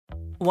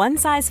One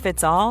size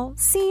fits all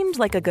seemed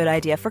like a good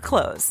idea for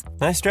clothes.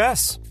 Nice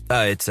dress.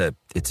 It's a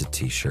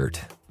T-shirt.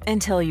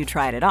 Until you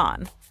tried it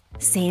on.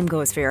 Same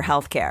goes for your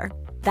healthcare.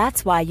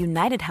 That's why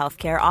United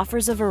Healthcare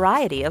offers a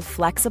variety of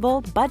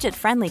flexible,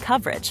 budget-friendly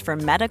coverage for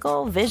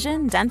medical,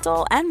 vision,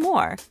 dental, and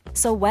more.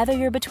 So whether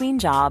you're between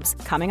jobs,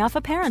 coming off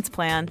a parent's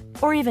plan,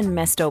 or even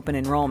missed open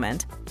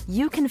enrollment,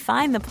 you can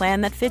find the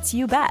plan that fits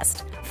you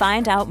best.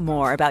 Find out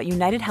more about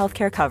United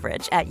Healthcare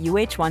coverage at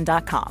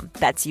uh1.com.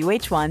 That's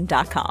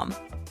uh1.com.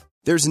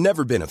 There's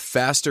never been a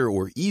faster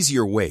or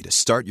easier way to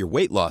start your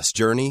weight loss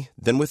journey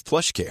than with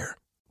PlushCare.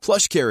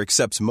 PlushCare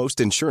accepts most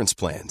insurance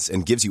plans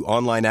and gives you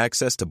online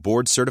access to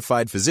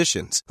board-certified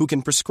physicians who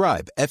can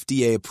prescribe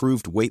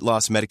FDA-approved weight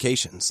loss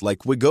medications like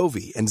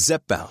Wegovy and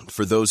Zepbound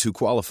for those who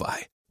qualify.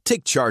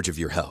 Take charge of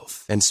your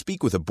health and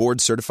speak with a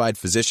board-certified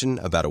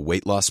physician about a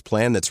weight loss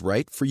plan that's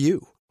right for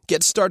you.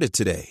 Get started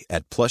today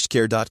at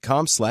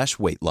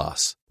plushcare.com/weight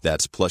loss.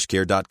 That's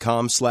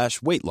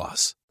plushcare.com/weight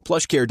loss.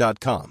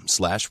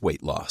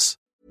 plushcare.com/weight loss.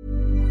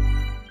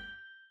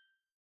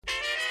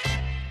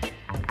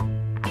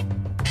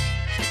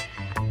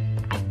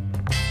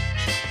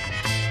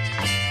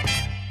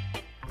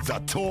 The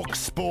Talk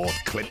Sport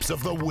Clips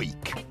of the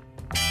Week.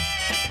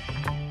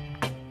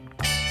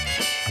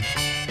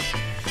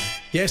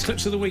 Yes,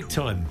 Clips of the Week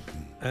time.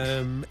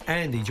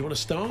 Andy, do you want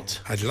to start?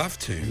 I'd love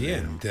to. Yeah.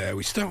 And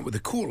we start with a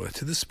caller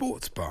to the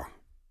sports bar.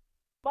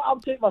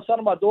 I'm taking my son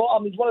and my daughter. I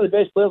mean, he's one of the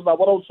best players in the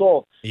world,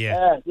 so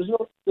there's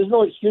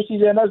no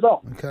excuses there, is there?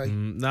 Okay.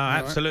 No,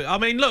 absolutely. Right. I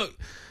mean, look,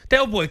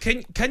 Del Boy,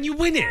 can you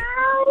win it?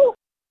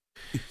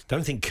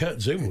 Don't think Kurt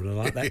Zoom would have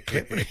liked that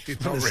clip.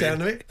 Not the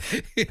sound of it.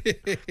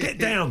 Get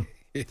down.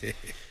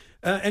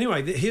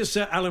 Anyway, here's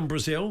Alan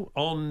Brazil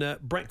on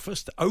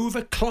breakfast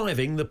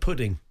over-cliving the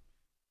pudding.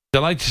 I'd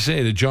like to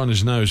say that John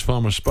is now his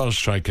former Spurs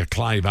striker,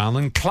 Clive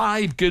Allen.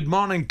 Clive, good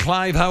morning,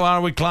 Clive. How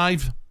are we,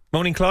 Clive?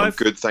 Morning, Clive.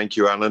 I'm good, thank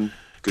you, Alan.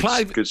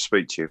 Clive, good to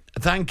speak to you.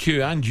 Thank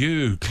you, and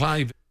you,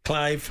 Clive.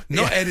 Clive.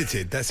 Not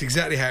edited. That's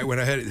exactly how, when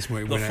I heard it this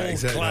morning. The went full out,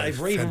 exactly Clive.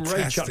 Even Ray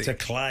fantastic. chucked a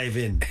Clive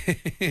in.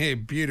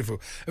 Beautiful.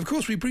 Of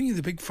course, we bring you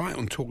the big fight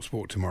on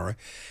TalkSport tomorrow.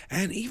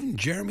 And even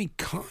Jeremy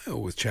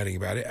Kyle was chatting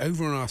about it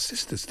over on our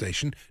sister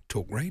station,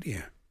 Talk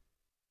Radio.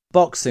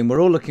 Boxing,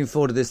 we're all looking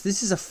forward to this.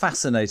 This is a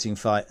fascinating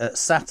fight.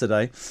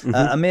 Saturday,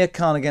 Amir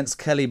Khan against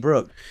Kelly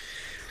Brook.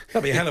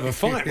 That'd be a hell of a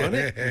fight, wouldn't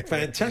it?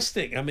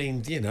 Fantastic. I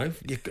mean, you know,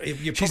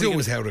 you're She's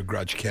always held a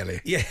grudge,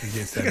 Kelly. Yeah,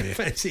 against I Amir.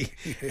 fancy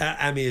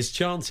Amir's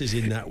chances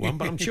in that one,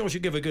 but I'm sure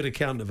she'll give a good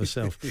account of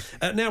herself.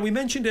 Now, we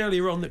mentioned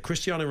earlier on that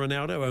Cristiano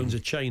Ronaldo owns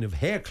a chain of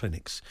hair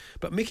clinics,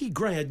 but Mickey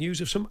Gray had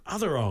news of some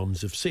other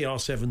arms of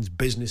CR7's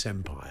business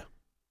empire.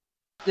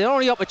 The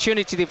only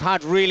opportunity they've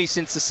had really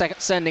since the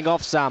sending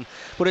off, Sam,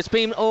 but it's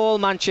been all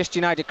Manchester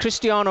United.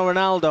 Cristiano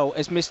Ronaldo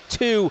has missed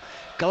two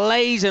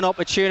glazing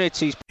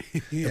opportunities.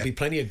 There'll be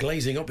plenty of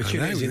glazing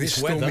opportunities in this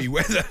stormy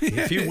weather.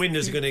 A few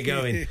windows are going to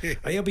go in.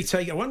 He'll be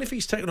taking. I wonder if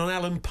he's taken on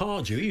Alan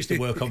Pardew. He used to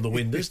work on the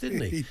windows,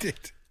 didn't he? He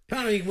did.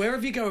 Apparently,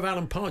 wherever you go with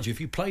Alan Pardew, if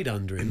you played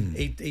under him,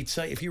 he'd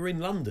say, if you were in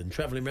London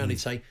travelling around, he'd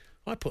say,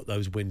 I put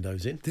those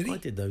windows in. Did he? I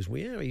did those.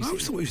 Yeah, I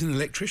always thought he was an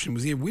electrician.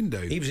 Was he a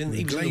window? He was in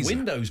the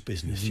windows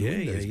business.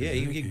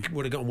 He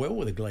would have gone well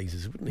with the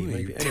Glazers, wouldn't he?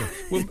 Maybe. Anyway,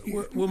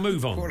 we'll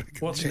move on.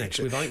 What's next?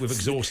 I think we've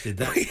exhausted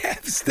that.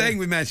 Staying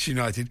with Manchester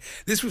United,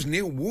 this was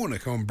Neil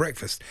Warnock on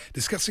breakfast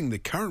discussing the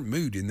current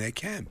mood in their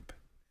camp.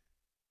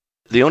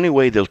 The only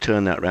way they'll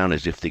turn that round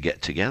is if they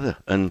get together,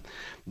 and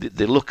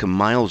they look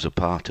miles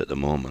apart at the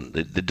moment.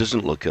 There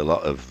doesn't look a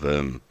lot of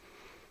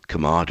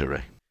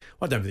camaraderie.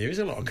 I don't think there is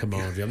a lot of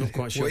camaraderie. I'm not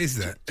quite sure. What is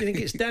that? Do you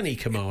think it's Danny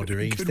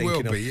camaraderie he's thinking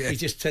well be, of? Yeah. He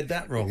just said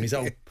that wrong. His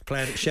old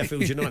player at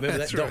Sheffield United. Remember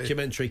that right.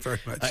 documentary? Very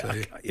much so,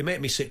 yeah. You make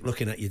me sick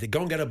looking at you. Go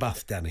and get a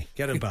bath, Danny.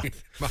 Get a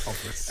bath.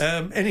 Marvellous.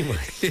 Anyway,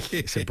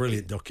 it's a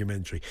brilliant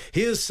documentary.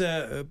 Here's,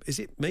 is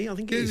it me? I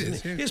think it is, isn't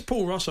it? Yeah. Here's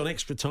Paul Ross on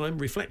Extra Time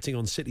reflecting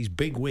on City's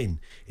big win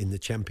in the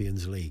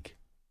Champions League.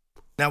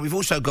 Now, we've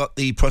also got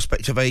the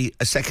prospect of a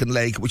second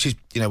leg, which is,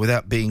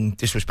 without being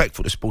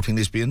disrespectful to Sporting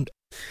Lisbon.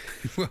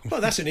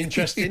 Well, that's an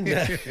interesting... he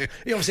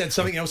obviously had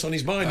something else on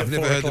his mind. I've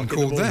never heard them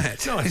called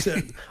that. No, I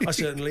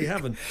certainly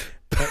haven't.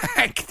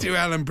 Back to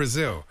Alan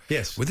Brazil.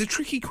 Yes. With a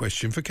tricky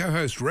question for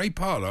co-host Ray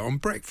Parlour on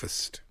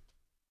breakfast.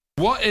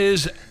 What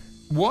is...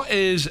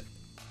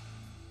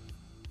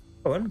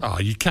 Go on. Oh,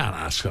 you can't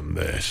ask him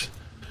this.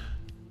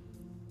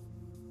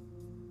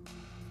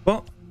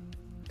 What?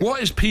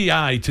 What is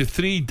PI to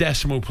 3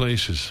 decimal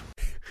places?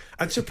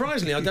 And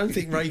surprisingly, I don't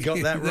think Ray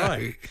got that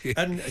right.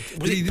 And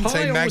he didn't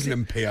say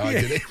Magnum PI,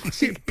 did he?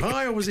 Was it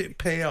pi or was it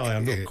PI?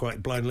 I'm not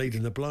quite blind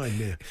leading the blind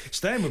there.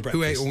 Staying with breakfast.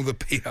 Who ate all the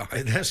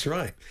PI? That's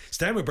right.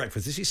 Staying with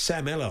breakfast. This is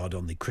Sam Ellard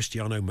on the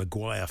Cristiano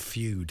Maguire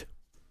feud.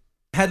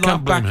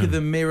 Headline back of the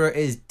Mirror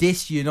is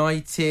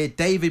disunited.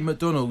 David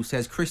McDonnell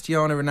says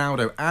Cristiano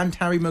Ronaldo and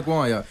Harry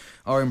Maguire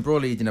are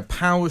embroiled in a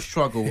power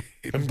struggle.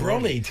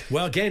 Embroiled?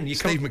 Well, again, you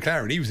Steve can't...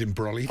 McLaren, he was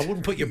embroiled. I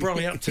wouldn't put your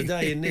brolly up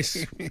today in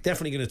this.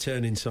 Definitely going to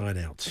turn inside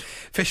out.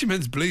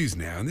 Fisherman's Blues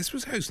now, and this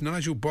was host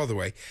Nigel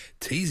Botherway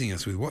teasing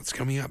us with what's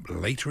coming up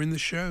later in the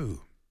show.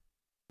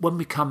 When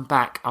we come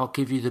back, I'll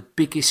give you the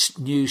biggest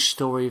news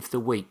story of the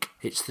week.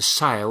 It's the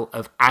sale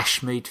of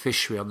Ashmead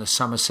Fishery on the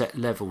Somerset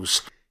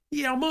Levels.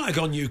 Yeah, I might have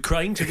gone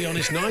Ukraine, to be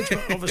honest, Nigel,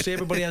 but obviously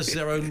everybody has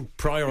their own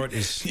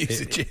priorities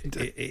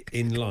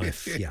in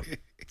life. Yeah.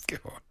 Go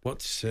on.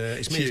 What's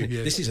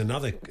this is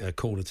another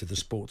caller to the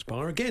sports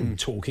bar again,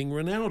 talking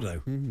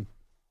Ronaldo.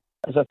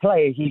 As a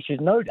player, he should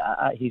know that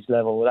at his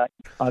level that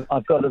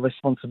I've got a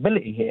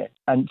responsibility here.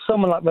 And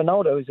someone like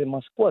Ronaldo is in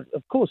my squad.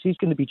 Of course, he's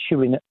going to be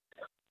chewing at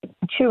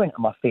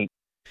my feet.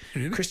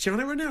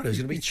 Cristiano Ronaldo's going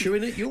to be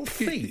chewing at your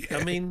feet.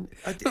 I mean,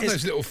 not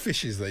those little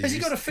fishes they has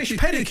use. He got a fish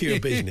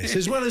pedicure business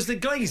as well as the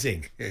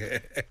glazing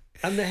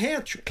and the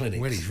hair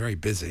clinics? Well, he's very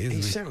busy, isn't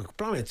he? So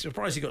blimey,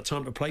 surprised he got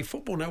time to play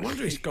football. No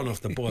wonder he's gone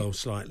off the boil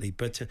slightly.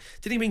 But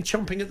did he mean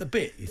chomping at the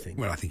bit, you think?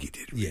 Well, I think he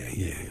did. Yeah,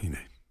 you know.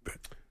 But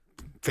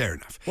fair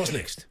enough. What's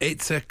next?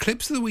 It's a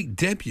Clips of the Week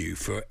debut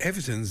for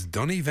Everton's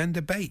Donny van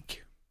der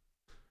Beek.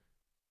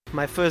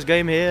 My first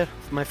game here,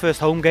 my first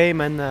home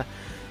game, and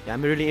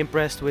I'm really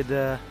impressed with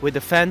the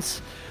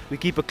fans. We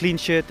keep a clean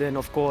sheet, and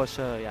of course,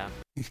 I'm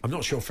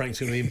not sure Frank's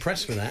going to be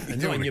impressed with that.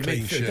 And knowing your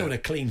midfield, doing a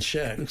clean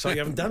shirt, looks like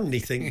you haven't done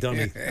anything,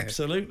 Donny.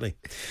 Absolutely.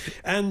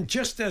 And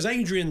just as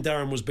Adrian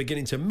Durham was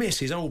beginning to miss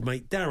his old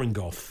mate Darren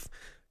Gough,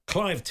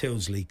 Clive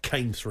Tildesley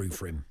came through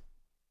for him.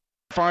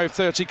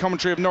 5:30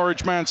 commentary of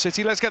Norwich Man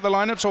City. Let's get the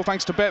lineups, all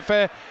thanks to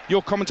Betfair.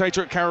 Your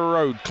commentator at Carrow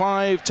Road,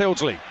 Clive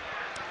Tildesley.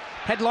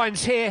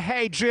 Headlines here,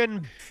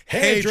 Hadrian.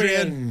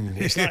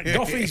 It's like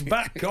Goffey's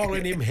back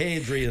calling him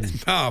Hadrian.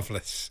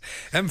 Marvellous.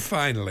 And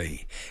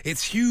finally,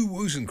 it's Hugh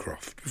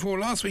Wozencroft before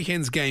last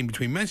weekend's game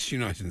between Manchester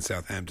United and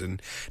Southampton,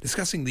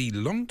 discussing the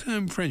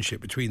long-term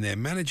friendship between their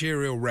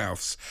managerial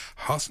Ralphs,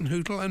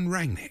 Hasenhüttl and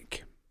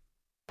Rangnick.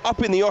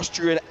 Up in the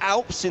Austrian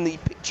Alps in the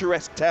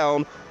picturesque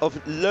town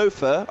of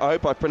Lofer, I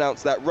hope I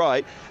pronounced that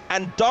right,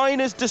 and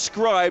diners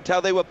described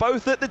how they were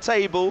both at the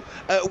table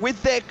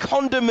with their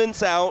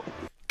condiments out.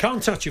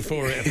 Can't touch you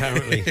for it,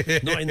 apparently.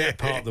 Not in that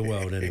part of the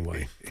world,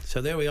 anyway.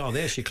 So there we are.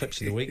 There's your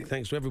Clips of the Week.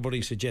 Thanks to everybody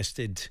who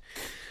suggested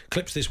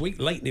clips this week.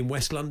 Leighton in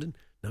West London.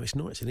 No, it's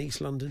not. It's in East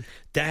London.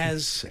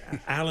 Daz,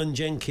 Alan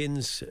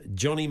Jenkins,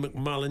 Johnny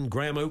McMullen,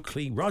 Graham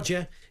Oakley,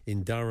 Roger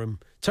in Durham,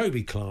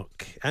 Toby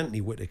Clark,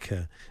 Anthony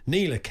Whitaker,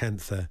 Neela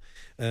Cantha,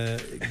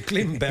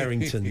 Glyn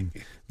Berrington,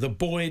 the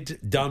Boyd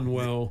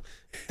Dunwell,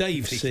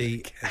 Dave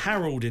C,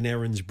 Harold in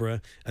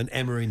Erinsborough, and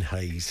Emma in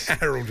Hayes.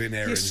 Harold in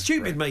Erinsborough. You're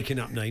stupid making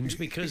up names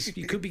because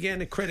you could be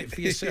getting a credit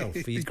for yourself.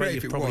 It's great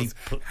if it was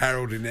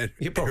Harold in Erinsborough.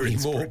 You're probably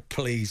more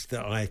pleased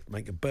that I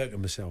make a burk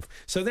of myself.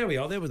 So there we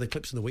are. There were the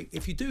clips of the week.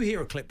 If you do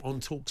hear a clip on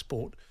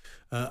TalkSport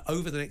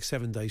over the next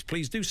 7 days,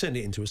 please do send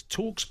it in to us,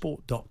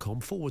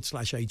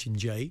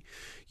 talksport.com/H&J.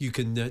 You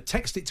can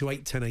text it to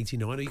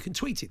 81089 or you can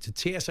tweet it to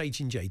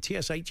TSH&J,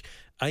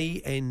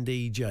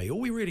 TSHANDJ. All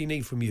we really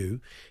need from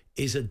you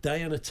is a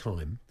day and a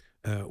time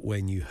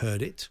when you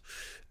heard it,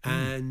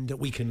 and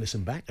we can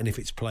listen back, and if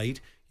it's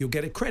played, you'll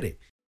get a credit.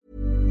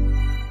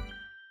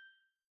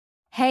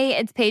 Hey,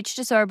 it's Paige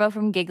DeSorbo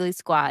from Giggly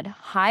Squad.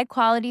 High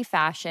quality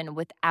fashion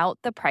without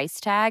the price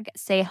tag.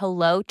 Say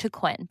hello to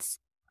Quince.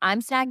 I'm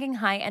snagging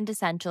high-end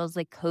essentials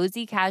like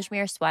cozy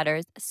cashmere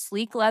sweaters,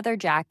 sleek leather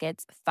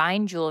jackets,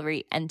 fine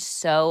jewelry, and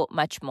so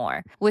much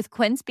more. With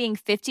Quince being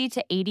 50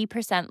 to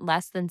 80%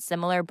 less than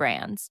similar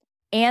brands.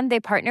 And they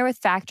partner with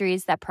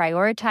factories that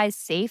prioritize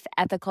safe,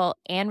 ethical,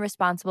 and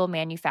responsible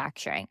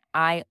manufacturing.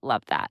 I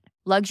love that.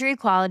 Luxury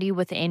quality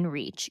within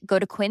reach. Go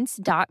to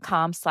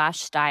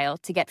quince.com/style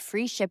to get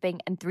free shipping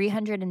and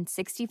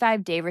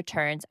 365-day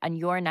returns on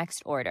your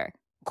next order.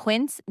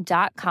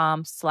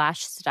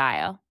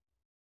 Quince.com/style.